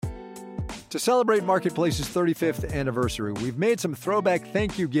To celebrate Marketplace's 35th anniversary, we've made some throwback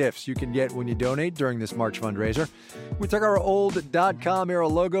thank you gifts you can get when you donate during this March fundraiser. We took our old .com era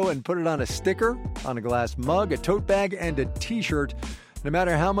logo and put it on a sticker, on a glass mug, a tote bag, and a t-shirt. No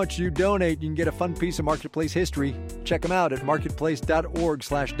matter how much you donate, you can get a fun piece of Marketplace history. Check them out at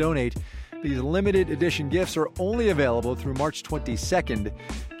marketplace.org/donate. These limited edition gifts are only available through March 22nd.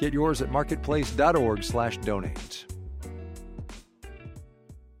 Get yours at marketplace.org/donate.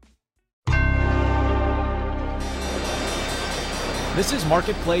 This is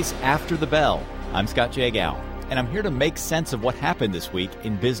Marketplace After the Bell. I'm Scott Jagow, and I'm here to make sense of what happened this week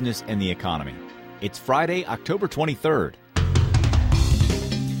in business and the economy. It's Friday, October 23rd.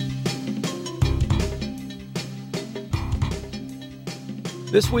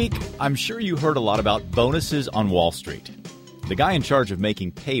 This week, I'm sure you heard a lot about bonuses on Wall Street. The guy in charge of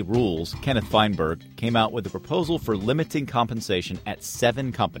making pay rules, Kenneth Feinberg, came out with a proposal for limiting compensation at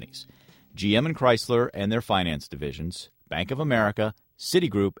 7 companies: GM and Chrysler and their finance divisions, Bank of America,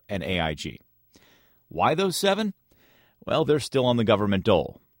 Citigroup, and AIG. Why those 7? Well, they're still on the government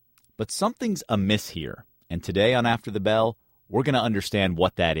dole. But something's amiss here, and today on After the Bell, we're going to understand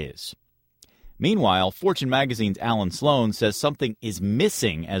what that is. Meanwhile, Fortune magazine's Alan Sloan says something is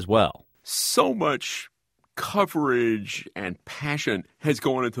missing as well. So much coverage and passion has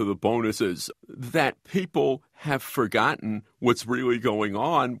gone into the bonuses that people have forgotten what's really going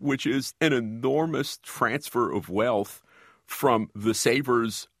on, which is an enormous transfer of wealth from the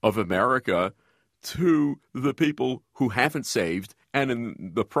savers of America to the people who haven't saved. And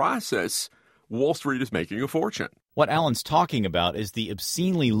in the process, Wall Street is making a fortune. What Alan's talking about is the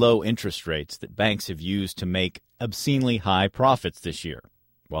obscenely low interest rates that banks have used to make obscenely high profits this year,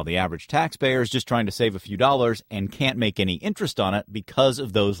 while the average taxpayer is just trying to save a few dollars and can't make any interest on it because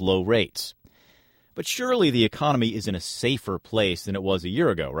of those low rates. But surely the economy is in a safer place than it was a year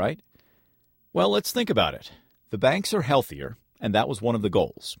ago, right? Well, let's think about it. The banks are healthier, and that was one of the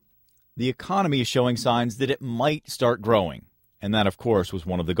goals. The economy is showing signs that it might start growing, and that, of course, was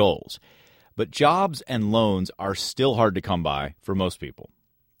one of the goals. But jobs and loans are still hard to come by for most people.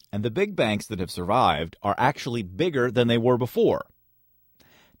 And the big banks that have survived are actually bigger than they were before.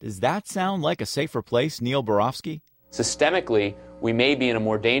 Does that sound like a safer place, Neil Barofsky? Systemically, we may be in a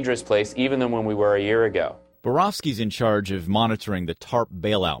more dangerous place even than when we were a year ago. Barofsky's in charge of monitoring the TARP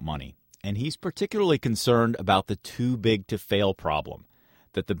bailout money, and he's particularly concerned about the too big to fail problem,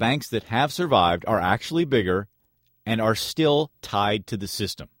 that the banks that have survived are actually bigger and are still tied to the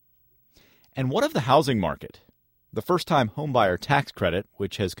system. And what of the housing market? The first-time homebuyer tax credit,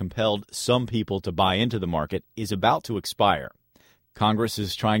 which has compelled some people to buy into the market, is about to expire. Congress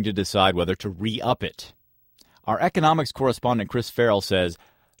is trying to decide whether to re-up it. Our economics correspondent Chris Farrell says,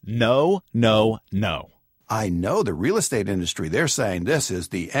 no, no, no. I know the real estate industry, they're saying this is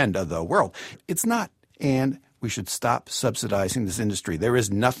the end of the world. It's not, and we should stop subsidizing this industry. There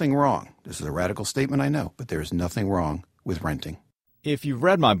is nothing wrong. This is a radical statement, I know, but there is nothing wrong with renting. If you've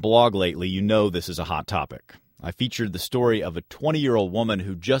read my blog lately, you know this is a hot topic. I featured the story of a 20-year-old woman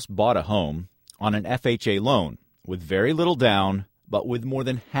who just bought a home on an FHA loan with very little down, but with more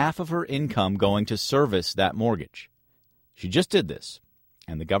than half of her income going to service that mortgage. She just did this,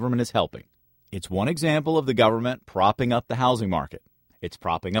 and the government is helping. It's one example of the government propping up the housing market. It's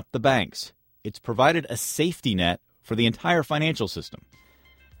propping up the banks. It's provided a safety net for the entire financial system.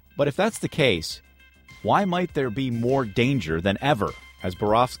 But if that's the case, why might there be more danger than ever, as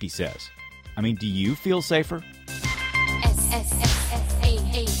Barofsky says? I mean, do you feel safer?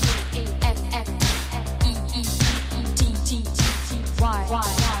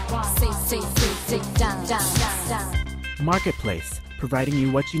 Marketplace, providing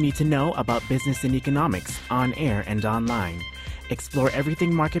you what you need to know about business and economics on air and online. Explore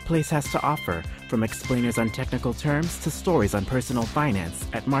everything Marketplace has to offer, from explainers on technical terms to stories on personal finance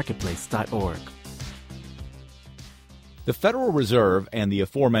at marketplace.org. The Federal Reserve and the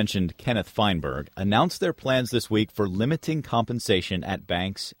aforementioned Kenneth Feinberg announced their plans this week for limiting compensation at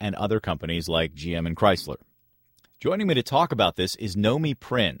banks and other companies like GM and Chrysler. Joining me to talk about this is Nomi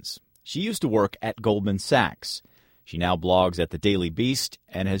Prins. She used to work at Goldman Sachs. She now blogs at the Daily Beast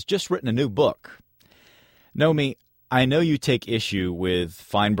and has just written a new book. Nomi, I know you take issue with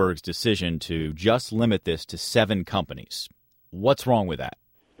Feinberg's decision to just limit this to 7 companies. What's wrong with that?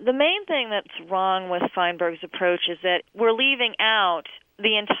 The main thing that's wrong with Feinberg's approach is that we're leaving out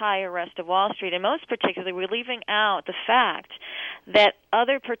the entire rest of Wall Street, and most particularly, we're leaving out the fact that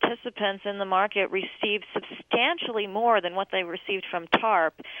other participants in the market received substantially more than what they received from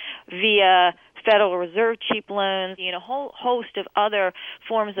TARP via Federal Reserve cheap loans, a whole host of other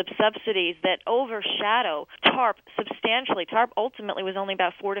forms of subsidies that overshadow TARP substantially. TARP ultimately was only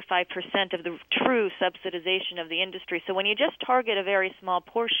about 4 to 5% of the true subsidization of the industry. So when you just target a very small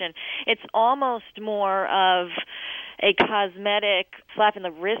portion, it's almost more of a cosmetic slap in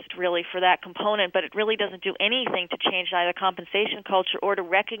the wrist, really, for that component, but it really doesn't do anything to change either compensation culture or to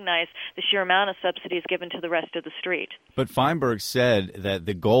recognize the sheer amount of subsidies given to the rest of the street. But Feinberg said that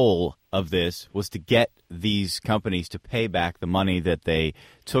the goal of this was to get these companies to pay back the money that they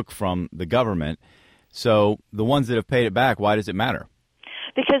took from the government. So the ones that have paid it back, why does it matter?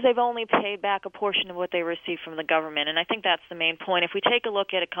 Because they've only paid back a portion of what they received from the government, and I think that's the main point. If we take a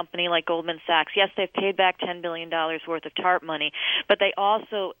look at a company like Goldman Sachs, yes, they've paid back $10 billion worth of TARP money, but they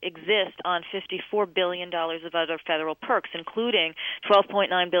also exist on $54 billion of other federal perks, including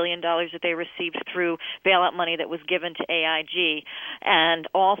 $12.9 billion that they received through bailout money that was given to AIG, and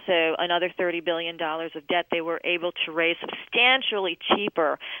also another $30 billion of debt they were able to raise substantially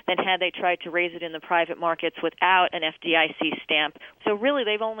cheaper than had they tried to raise it in the private markets without an FDIC stamp. So really,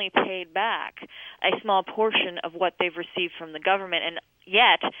 they've only paid back a small portion of what they've received from the government, and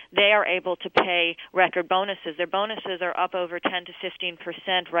yet they are able to pay record bonuses. Their bonuses are up over 10 to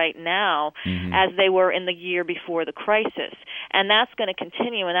 15% right now, as they were in the year before the crisis. And that's going to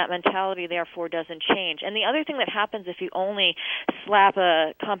continue, and that mentality, therefore, doesn't change. And the other thing that happens if you only slap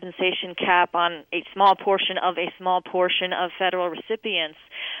a compensation cap on a small portion of federal recipients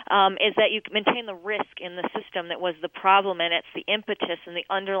is that you maintain the risk in the system that was the problem, and it's the impetus and the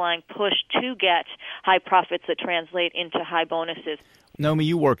underlying push to get high profits that translate into high bonuses. Nomi,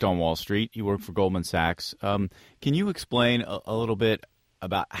 you worked on Wall Street. You worked for Goldman Sachs. Can you explain a little bit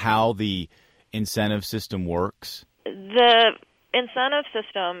about how the incentive system works? The incentive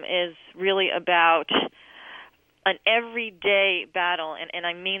system is really about an everyday battle, and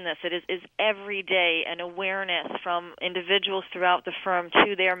I mean this, it is every day an awareness from individuals throughout the firm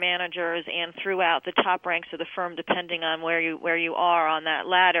to their managers and throughout the top ranks of the firm, depending on where you are on that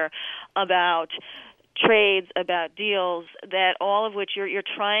ladder, about trades, about deals, that all of which you're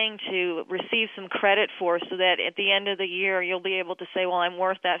trying to receive some credit for, so that at the end of the year you'll be able to say, well, I'm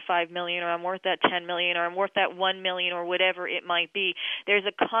worth that $5 million, or I'm worth that $10 million, or I'm worth that $1 million, or whatever it might be. There's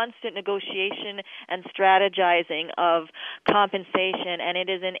a constant negotiation and strategizing of compensation, and it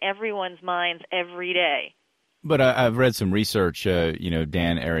is in everyone's minds every day. But I've read some research. Dan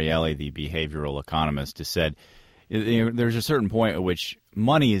Ariely, the behavioral economist, has said there's a certain point at which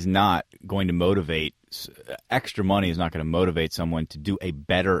money is not going to motivate. Extra money is not going to motivate someone to do a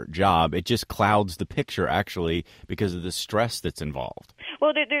better job. It just clouds the picture, actually, because of the stress that's involved.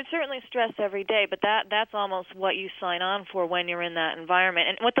 Well, there's certainly stress every day, but that's almost what you sign on for when you're in that environment.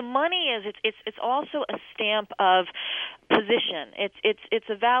 And what the money is, it's also a stamp of position. It's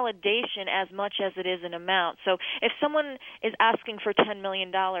a validation as much as it is an amount. So if someone is asking for $10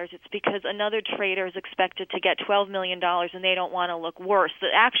 million, it's because another trader is expected to get $12 million and they don't want to look worse. The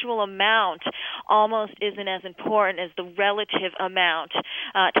actual amount almost isn't as important as the relative amount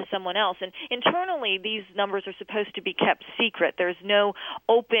to someone else. And internally, these numbers are supposed to be kept secret. There's no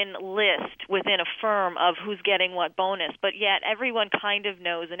open list within a firm of who's getting what bonus, but yet everyone kind of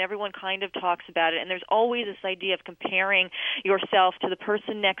knows and everyone kind of talks about it, and there's always this idea of comparing yourself to the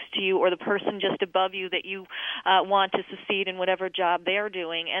person next to you or the person just above you that you want to succeed in whatever job they're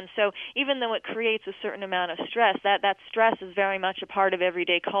doing. And so even though it creates a certain amount of stress, that stress is very much a part of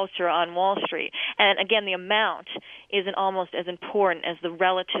everyday culture on Wall Street. And again, the amount isn't almost as important as the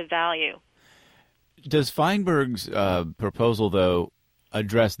relative value. Does Feinberg's proposal, though,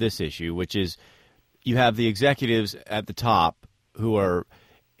 address this issue, which is you have the executives at the top who are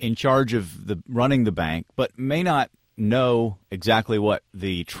in charge of running the bank, but may not know exactly what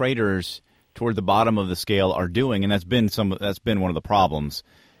the traders toward the bottom of the scale are doing, and that's been one of the problems,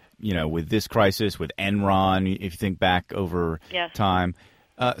 with this crisis, with Enron, if you think back over time.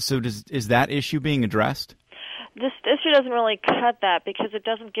 So is that issue being addressed? This issue doesn't really cut that because it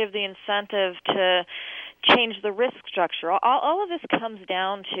doesn't give the incentive to change the risk structure. All of this comes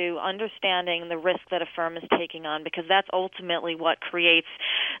down to understanding the risk that a firm is taking on, because that's ultimately what creates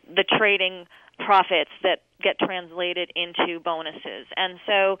the trading profits that get translated into bonuses. And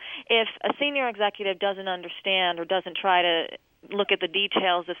so if a senior executive doesn't understand or doesn't try to look at the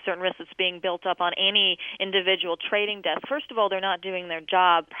details of certain risks that's being built up on any individual trading desk, first of all, they're not doing their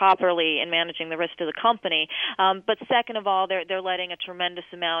job properly in managing the risk to the company. But second of all, they're letting a tremendous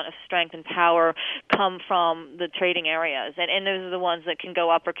amount of strength and power come from the trading areas. And those are the ones that can go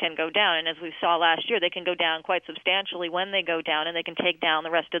up or can go down. And as we saw last year, they can go down quite substantially when they go down, and they can take down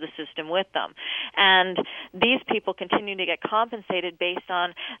the rest of the system with them. And these people continue to get compensated based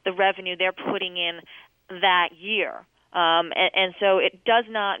on the revenue they're putting in that year. And so it does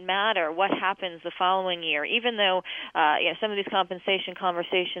not matter what happens the following year, even though some of these compensation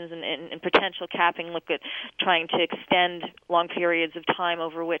conversations and potential capping look at trying to extend long periods of time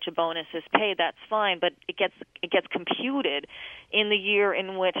over which a bonus is paid. That's fine, but it gets computed in the year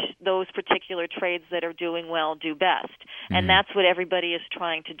in which those particular trades that are doing well do best. Mm-hmm. And that's what everybody is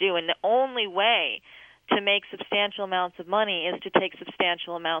trying to do. And the only way to make substantial amounts of money is to take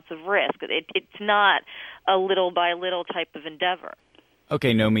substantial amounts of risk. It's not a little by little type of endeavor.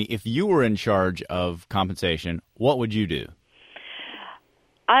 Okay, Nomi, if you were in charge of compensation, what would you do?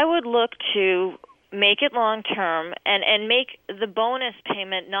 I would look to make it long-term and make the bonus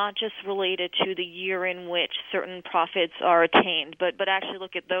payment not just related to the year in which certain profits are attained, but actually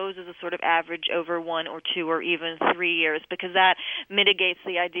look at those as a sort of average over 1 or 2 or even 3 years, because that mitigates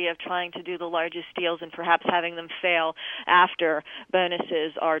the idea of trying to do the largest deals and perhaps having them fail after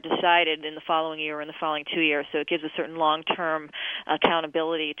bonuses are decided in the following year or in the following 2 years. So it gives a certain long-term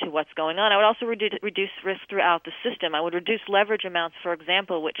accountability to what's going on. I would also reduce risk throughout the system. I would reduce leverage amounts, for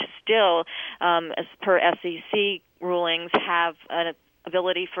example, which still, as per SEC rulings, have an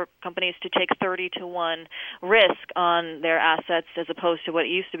ability for companies to take 30-to-1 risk on their assets as opposed to what it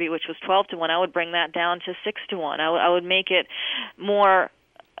used to be, which was 12-to-1. I would bring that down to 6-to-1. I would make it more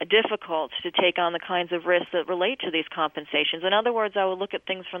difficult to take on the kinds of risks that relate to these compensations. In other words, I would look at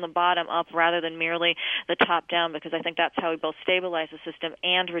things from the bottom up rather than merely the top down, because I think that's how we both stabilize the system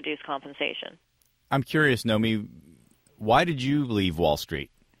and reduce compensation. I'm curious, Nomi, why did you leave Wall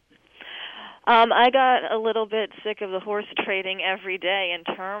Street? I got a little bit sick of the horse trading every day in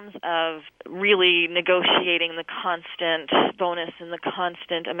terms of really negotiating the constant bonus and the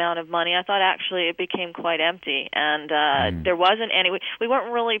constant amount of money. I thought actually it became quite empty, and there wasn't any. We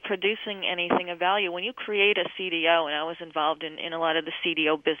weren't really producing anything of value. When you create a CDO, and I was involved in a lot of the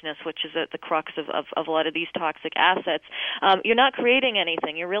CDO business, which is at the crux of a lot of these toxic assets, you're not creating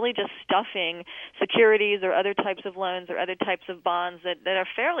anything. You're really just stuffing securities or other types of loans or other types of bonds that are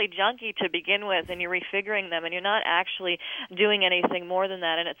fairly junky to begin with, and you're refiguring them, and you're not actually doing anything more than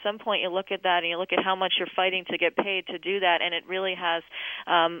that. And at some point you look at that and you look at how much you're fighting to get paid to do that, and it really has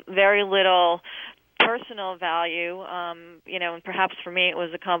very little personal value, and perhaps for me it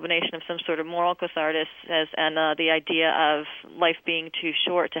was a combination of some sort of moral catharsis and the idea of life being too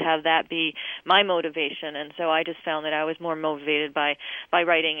short to have that be my motivation. And so I just found that I was more motivated by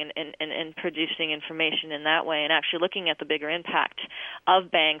writing and producing information in that way, and actually looking at the bigger impact of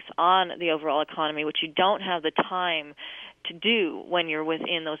banks on the overall economy, which you don't have the time to do when you're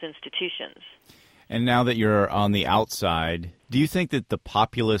within those institutions. And now that you're on the outside, do you think that the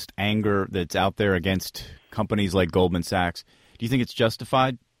populist anger that's out there against companies like Goldman Sachs, do you think it's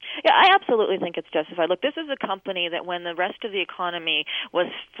justified? Yeah, I absolutely think it's justified. Look, this is a company that when the rest of the economy was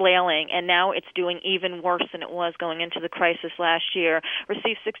flailing, and now it's doing even worse than it was going into the crisis last year,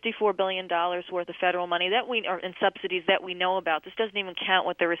 received $64 billion worth of federal money and subsidies that we know about. This doesn't even count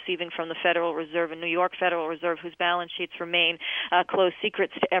what they're receiving from the Federal Reserve and New York Federal Reserve, whose balance sheets remain closed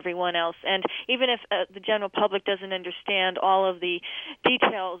secrets to everyone else. And even if the general public doesn't understand all of the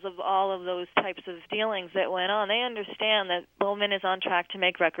details of all of those types of dealings that went on, they understand that Goldman is on track to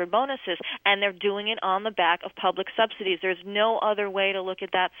make record bonuses, and they're doing it on the back of public subsidies. There's no other way to look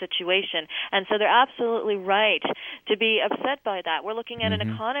at that situation. And so they're absolutely right to be upset by that. We're looking at an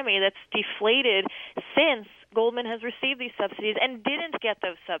economy that's deflated since Goldman has received these subsidies and didn't get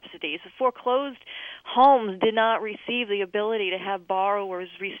those subsidies. Foreclosed homes did not receive the ability to have borrowers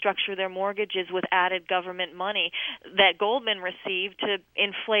restructure their mortgages with added government money that Goldman received to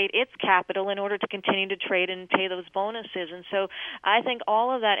inflate its capital in order to continue to trade and pay those bonuses. And so I think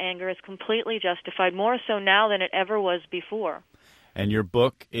all of that anger is completely justified, more so now than it ever was before. And your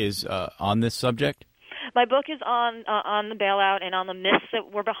book is on this subject? My book is on the bailout and on the myths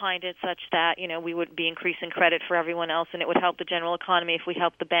that were behind it, such that we would be increasing credit for everyone else, and it would help the general economy if we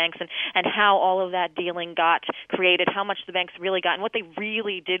helped the banks, and how all of that dealing got created, how much the banks really got, and what they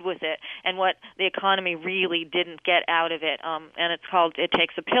really did with it, and what the economy really didn't get out of it. And it's called "It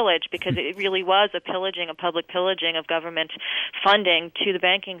Takes a Pillage," because it really was a public pillaging of government funding to the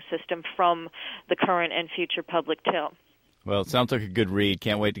banking system from the current and future public till. Well, it sounds like a good read.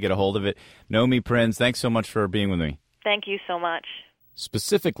 Can't wait to get a hold of it. Nomi Prins, thanks so much for being with me. Thank you so much.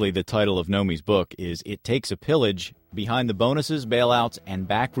 Specifically, the title of Nomi's book is It Takes a Pillage: Behind the Bonuses, Bailouts, and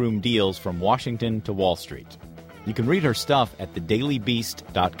Backroom Deals from Washington to Wall Street. You can read her stuff at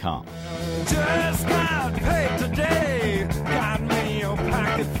thedailybeast.com. Just got paid today, got me a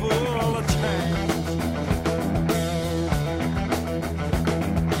pocket full of change.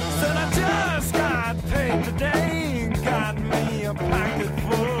 Said I just got paid today, got me a pocket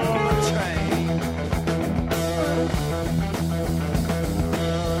full of change.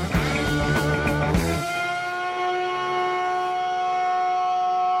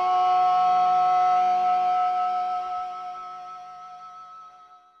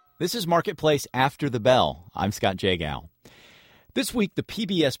 This is Marketplace After the Bell. I'm Scott Jagow. This week, the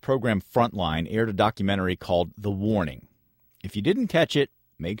PBS program Frontline aired a documentary called The Warning. If you didn't catch it,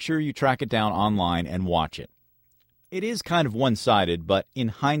 make sure you track it down online and watch it. It is kind of one-sided, but in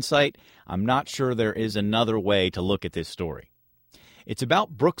hindsight, I'm not sure there is another way to look at this story. It's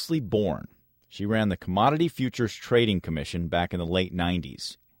about Brooksley Born. She ran the Commodity Futures Trading Commission back in the late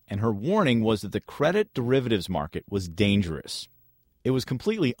 90s, and her warning was that the credit derivatives market was dangerous. It was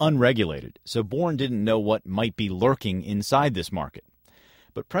completely unregulated, so Born didn't know what might be lurking inside this market.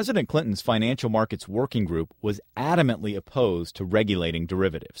 But President Clinton's Financial Markets Working Group was adamantly opposed to regulating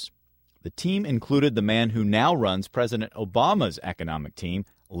derivatives. The team included the man who now runs President Obama's economic team,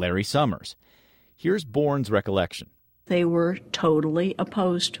 Larry Summers. Here's Born's recollection. They were totally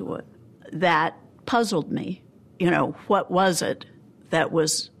opposed to it. That puzzled me. What was it that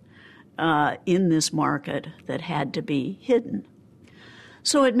was in this market that had to be hidden?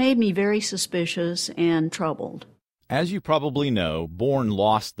 So it made me very suspicious and troubled. As you probably know, Born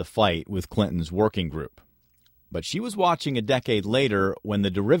lost the fight with Clinton's working group. But she was watching a decade later when the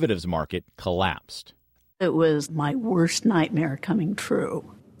derivatives market collapsed. It was my worst nightmare coming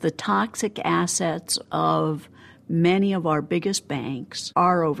true. The toxic assets of many of our biggest banks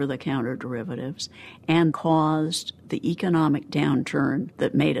are over-the-counter derivatives and caused the economic downturn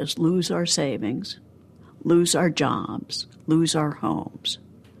that made us lose our savings, lose our jobs, lose our homes.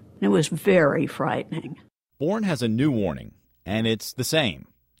 And it was very frightening. Born has a new warning, and it's the same.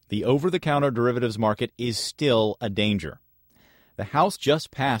 The over-the-counter derivatives market is still a danger. The House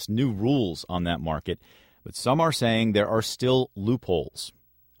just passed new rules on that market, but some are saying there are still loopholes.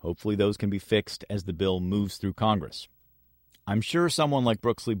 Hopefully those can be fixed as the bill moves through Congress. I'm sure someone like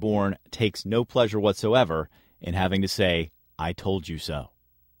Brooksley Born takes no pleasure whatsoever in having to say, "I told you so."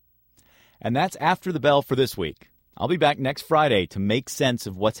 And that's After the Bell for this week. I'll be back next Friday to make sense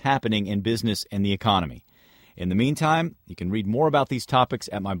of what's happening in business and the economy. In the meantime, you can read more about these topics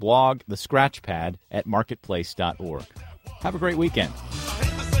at my blog, The Scratchpad, at marketplace.org. Have a great weekend.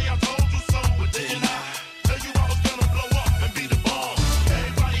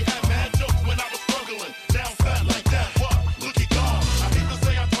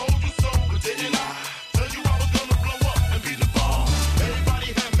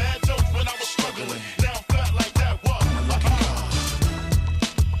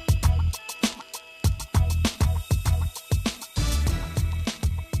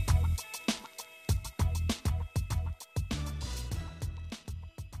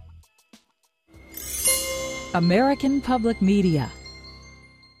 American Public Media.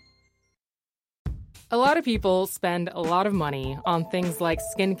 A lot of people spend a lot of money on things like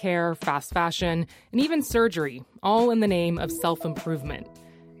skincare, fast fashion, and even surgery, all in the name of self-improvement.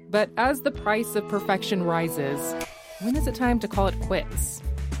 But as the price of perfection rises, when is it time to call it quits?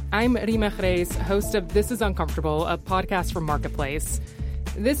 I'm Rima Reis, host of This Is Uncomfortable, a podcast from Marketplace.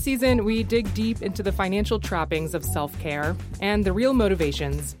 This season, we dig deep into the financial trappings of self-care and the real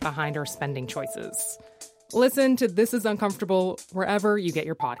motivations behind our spending choices. Listen to This Is Uncomfortable wherever you get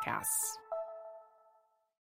your podcasts.